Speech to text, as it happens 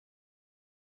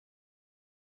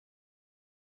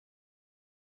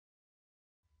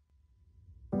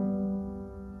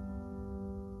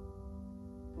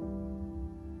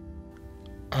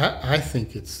I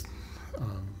think it's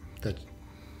that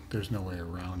there's no way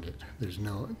around it. There's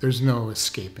no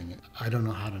escaping it. I don't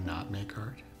know how to not make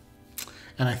art.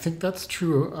 And I think that's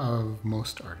true of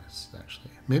most artists,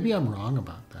 actually. Maybe I'm wrong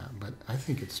about that, but I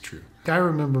think it's true. I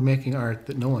remember making art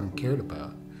that no one cared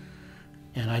about,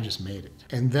 and I just made it.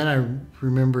 And then I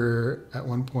remember at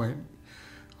one point,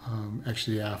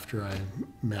 actually after I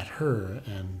met her,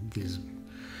 and these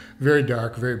very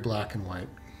dark, very black and white,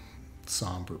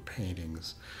 somber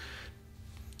paintings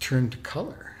turned to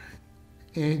color.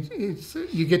 And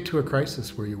you get to a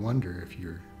crisis where you wonder if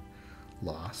you're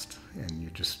lost and you're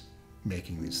just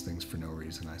making these things for no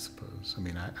reason, I suppose. I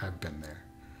mean, I've been there.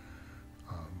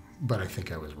 But I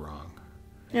think I was wrong.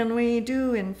 And we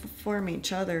do inform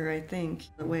each other, I think,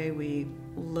 the way we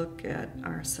look at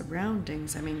our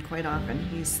surroundings. I mean, quite often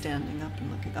he's standing up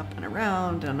and looking up and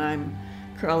around, and I'm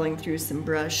crawling through some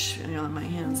brush, on my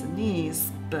hands and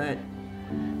knees, but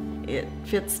it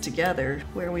fits together.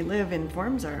 Where we live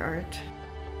informs our art.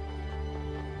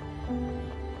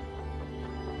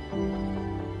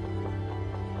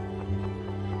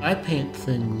 I paint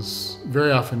things,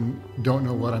 very often don't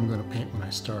know what I'm going to paint when I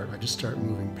start. I just start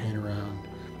moving paint around.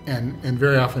 And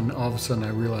very often, all of a sudden, I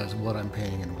realize what I'm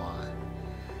painting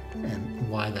and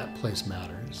why that place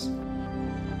matters.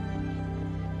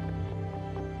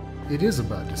 It is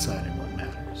about deciding what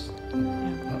matters.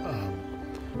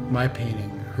 My painting,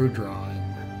 her drawing,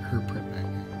 her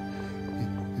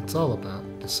printmaking, it's all about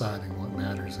deciding what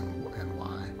matters and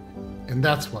why. And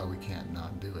that's why we can't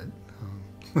not do it.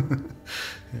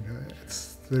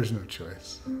 There's no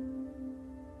choice.